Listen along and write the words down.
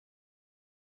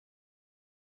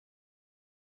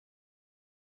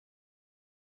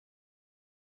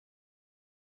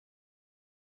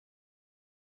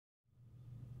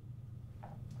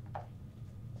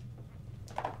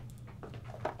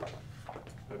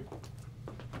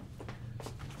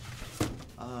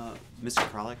Mr.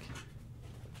 Kralik,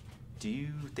 do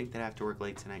you think that I have to work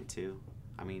late tonight too?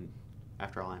 I mean,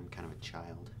 after all, I'm kind of a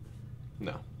child.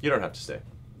 No, you don't have to stay.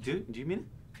 Do you mean it?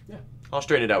 Yeah. I'll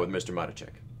straighten it out with Mr. Matacek.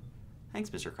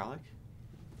 Thanks, Mr. Kralik.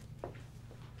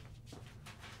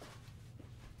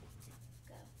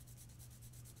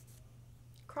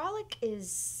 Kralik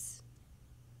is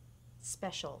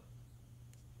special,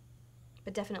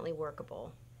 but definitely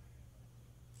workable.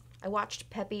 I watched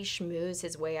Peppy schmooze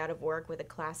his way out of work with a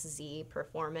Class Z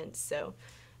performance, so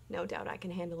no doubt I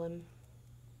can handle him.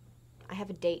 I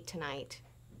have a date tonight,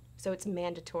 so it's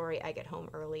mandatory I get home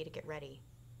early to get ready.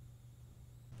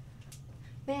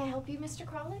 May I help you, Mr.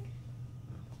 Kralik?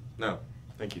 No,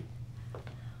 thank you.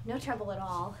 No trouble at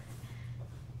all.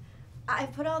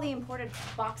 I've put all the imported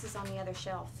boxes on the other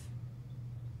shelf.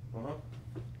 Uh-huh.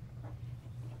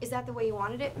 Is that the way you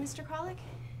wanted it, Mr. Kralik?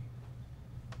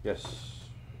 Yes.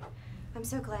 I'm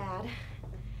so glad. If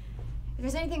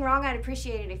there's anything wrong, I'd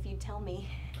appreciate it if you'd tell me.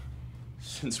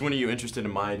 Since when are you interested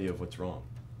in my idea of what's wrong?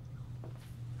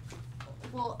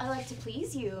 Well, I like to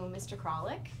please you, Mr.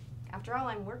 Kralik. After all,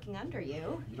 I'm working under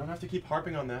you. You don't have to keep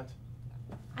harping on that.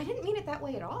 I didn't mean it that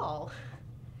way at all.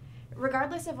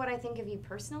 Regardless of what I think of you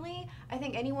personally, I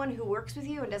think anyone who works with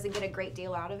you and doesn't get a great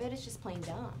deal out of it is just plain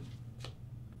dumb.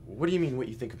 What do you mean what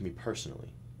you think of me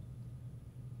personally?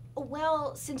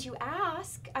 Well, since you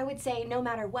ask, I would say no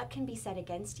matter what can be said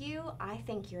against you, I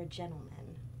think you're a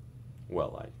gentleman.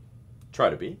 Well, I try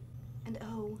to be. And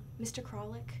oh, Mr.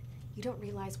 Kralik, you don't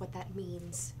realize what that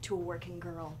means to a working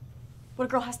girl. What a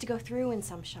girl has to go through in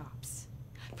some shops.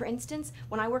 For instance,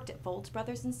 when I worked at Folds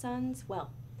Brothers and Sons,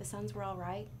 well, the sons were all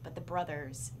right, but the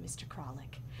brothers, Mr.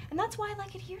 Kralik. And that's why I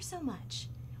like it here so much.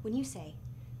 When you say,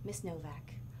 Miss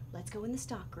Novak, let's go in the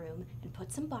stockroom and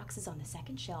put some boxes on the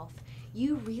second shelf,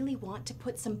 you really want to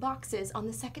put some boxes on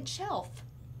the second shelf.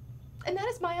 And that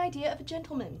is my idea of a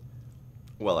gentleman.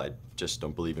 Well, I just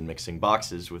don't believe in mixing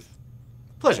boxes with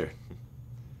pleasure.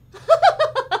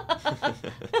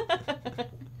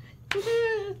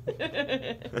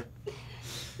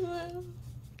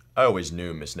 I always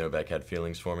knew Miss Novak had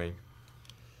feelings for me.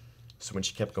 So when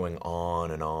she kept going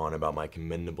on and on about my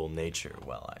commendable nature,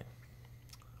 well,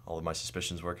 all of my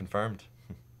suspicions were confirmed.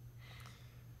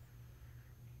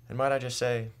 And might I just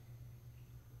say,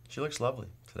 she looks lovely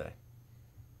today.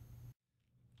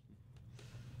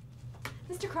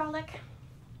 Mr. Kralik,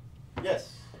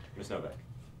 Yes, Miss Novak.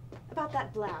 about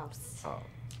that blouse. Oh,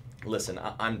 listen,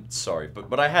 I'm sorry,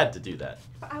 but I had to do that.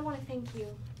 But I want to thank you.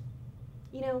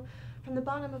 You know, from the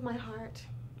bottom of my heart,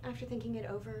 after thinking it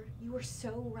over, you were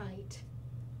so right.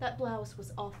 That blouse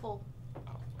was awful.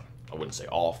 I wouldn't say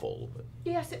awful, but...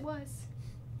 Yes, it was.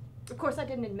 Of course, I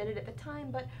didn't admit it at the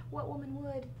time, but what woman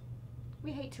would?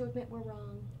 We hate to admit we're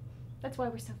wrong. That's why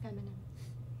we're so feminine.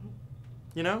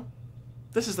 You know,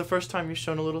 this is the first time you've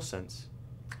shown a little sense.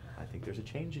 I think there's a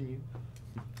change in you.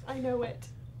 I know it.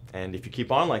 And if you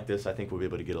keep on like this, I think we'll be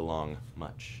able to get along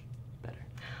much better.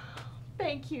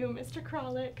 Thank you, Mr.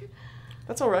 Kralik.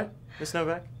 That's all right, Miss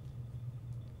Novak.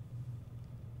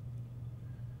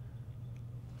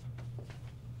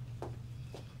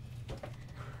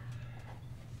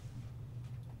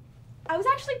 I was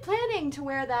actually planning to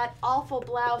wear that awful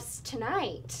blouse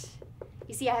tonight.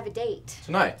 You see, I have a date.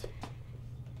 Tonight.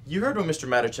 You heard what Mr.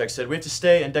 Matacek said. We have to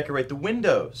stay and decorate the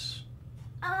windows.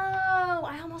 Oh,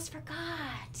 I almost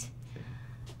forgot.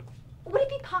 Would it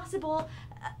be possible,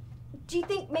 do you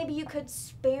think maybe you could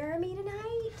spare me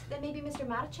tonight? Then maybe Mr.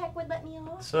 Matacek would let me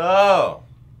off? So,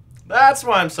 that's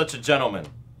why I'm such a gentleman.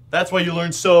 That's why you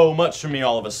learned so much from me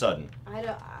all of a sudden. I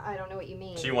don't know what you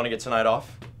mean. So you want to get tonight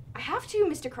off? I have to,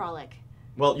 Mr. Kralik.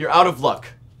 Well, you're out of luck.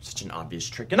 Such an obvious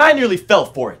trick, and I nearly fell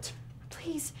for it.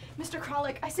 Please, Mr.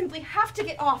 Kralik, I simply have to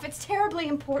get off. It's terribly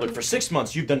important. Look, for 6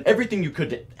 months, you've done everything you could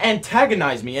to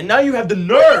antagonize me, and now you have the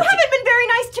nerve You haven't been very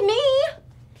nice to me.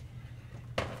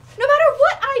 No matter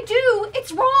what I do,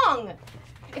 it's wrong.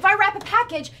 If I wrap a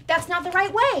package, that's not the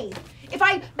right way. If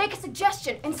I make a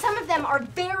suggestion, and some of them are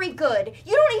very good,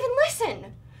 you don't even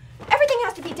listen. Everything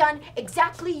has to be done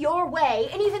exactly your way,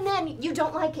 and even then, you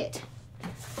don't like it.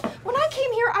 When I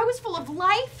came here, I was full of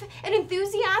life and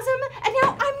enthusiasm, and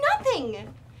now I'm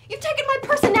nothing. You've taken my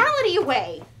personality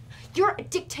away. You're a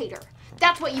dictator.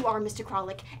 That's what you are, Mr.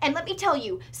 Kralik. And let me tell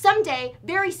you, someday,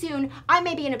 very soon, I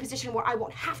may be in a position where I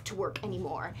won't have to work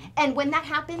anymore. And when that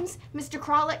happens, Mr.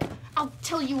 Kralik, I'll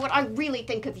tell you what I really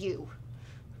think of you.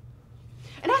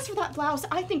 And as for that blouse,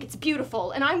 I think it's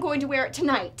beautiful, and I'm going to wear it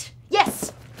tonight.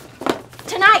 Yes,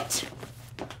 tonight.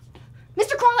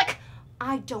 Mr. Kralik,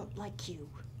 I don't like you.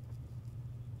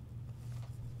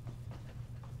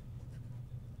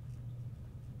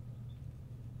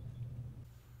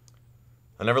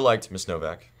 I never liked Miss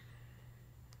Novak,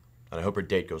 and I hope her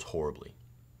date goes horribly.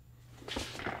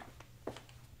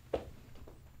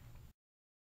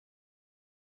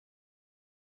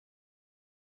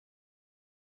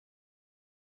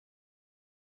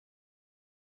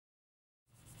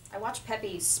 I watch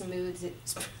Peppy smooth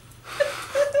it.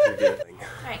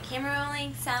 Alright, camera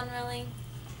rolling, sound rolling.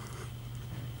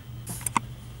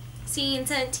 Scene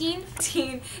 17,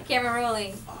 camera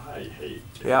rolling. I hate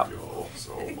Yeah. you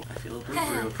so much. I feel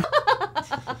approved.